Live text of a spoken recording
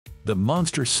The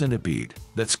monster centipede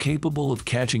that's capable of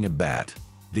catching a bat.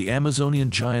 The Amazonian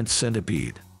giant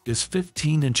centipede is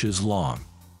 15 inches long.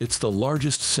 It's the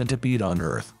largest centipede on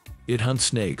Earth. It hunts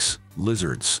snakes,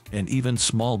 lizards, and even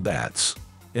small bats.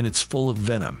 And it's full of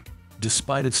venom.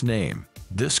 Despite its name,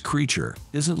 this creature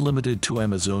isn't limited to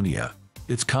Amazonia.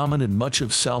 It's common in much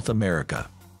of South America.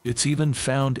 It's even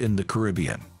found in the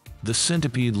Caribbean. The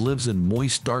centipede lives in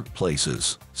moist, dark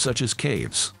places, such as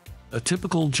caves. A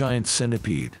typical giant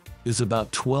centipede is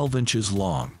about 12 inches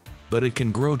long, but it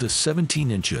can grow to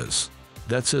 17 inches.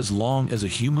 That's as long as a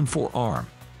human forearm.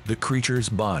 The creature's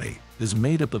body is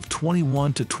made up of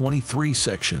 21 to 23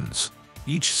 sections.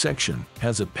 Each section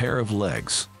has a pair of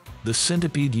legs. The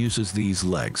centipede uses these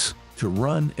legs to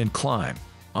run and climb.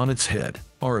 On its head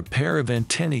are a pair of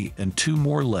antennae and 2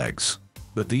 more legs.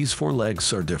 But these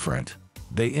forelegs are different.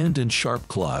 They end in sharp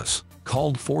claws,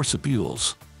 called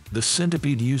forcipules. The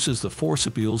centipede uses the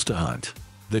forcipules to hunt.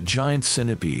 The giant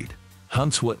centipede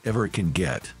hunts whatever it can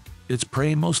get. Its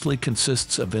prey mostly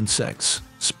consists of insects,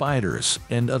 spiders,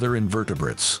 and other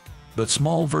invertebrates. But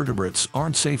small vertebrates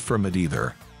aren't safe from it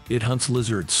either. It hunts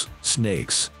lizards,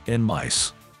 snakes, and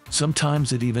mice.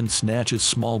 Sometimes it even snatches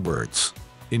small birds.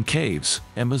 In caves,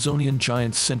 Amazonian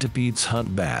giant centipedes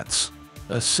hunt bats.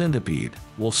 A centipede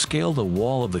will scale the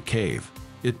wall of the cave.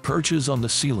 It perches on the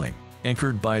ceiling,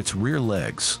 anchored by its rear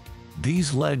legs.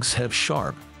 These legs have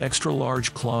sharp,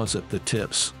 extra-large claws at the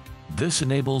tips. This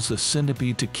enables the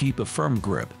centipede to keep a firm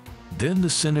grip. Then the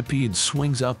centipede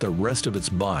swings out the rest of its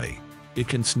body. It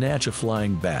can snatch a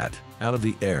flying bat out of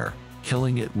the air,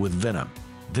 killing it with venom.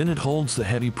 Then it holds the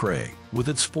heavy prey with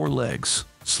its 4 legs,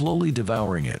 slowly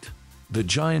devouring it. The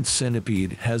giant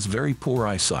centipede has very poor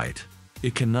eyesight.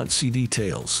 It cannot see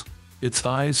details. Its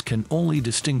eyes can only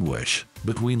distinguish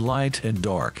between light and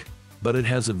dark, but it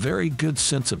has a very good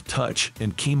sense of touch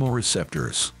and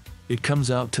chemoreceptors. It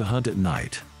comes out to hunt at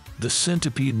night. The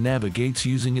centipede navigates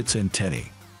using its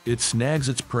antennae. It snags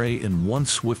its prey in one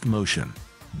swift motion.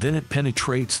 Then it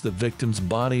penetrates the victim's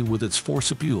body with its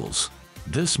forcipules.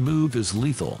 This move is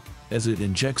lethal, as it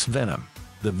injects venom.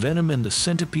 The venom in the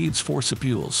centipede's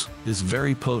forcipules is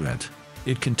very potent.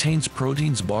 It contains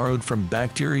proteins borrowed from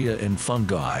bacteria and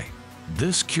fungi.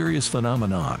 This curious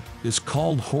phenomenon is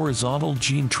called horizontal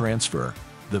gene transfer.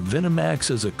 The venom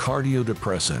acts as a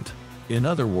cardiodepressant. In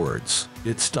other words,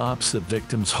 it stops the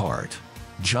victim's heart.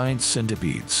 Giant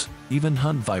centipedes even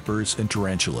hunt vipers and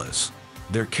tarantulas.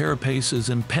 Their carapace is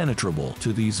impenetrable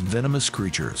to these venomous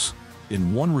creatures.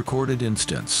 In one recorded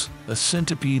instance, a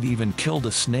centipede even killed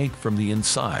a snake from the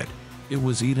inside. It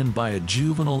was eaten by a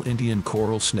juvenile Indian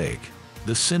coral snake.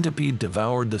 The centipede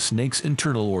devoured the snake's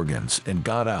internal organs and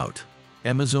got out.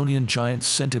 Amazonian giant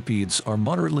centipedes are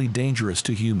moderately dangerous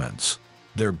to humans.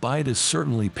 Their bite is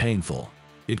certainly painful.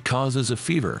 It causes a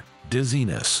fever,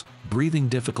 dizziness, breathing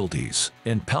difficulties,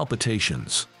 and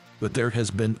palpitations. But there has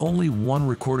been only one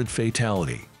recorded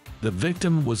fatality. The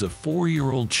victim was a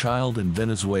 4-year-old child in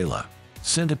Venezuela.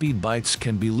 Centipede bites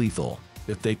can be lethal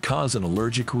if they cause an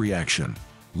allergic reaction.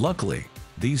 Luckily,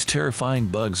 these terrifying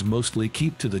bugs mostly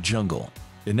keep to the jungle.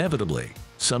 Inevitably,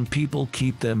 some people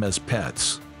keep them as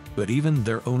pets. But even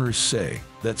their owners say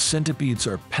that centipedes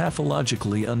are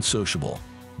pathologically unsociable.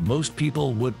 Most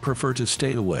people would prefer to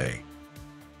stay away.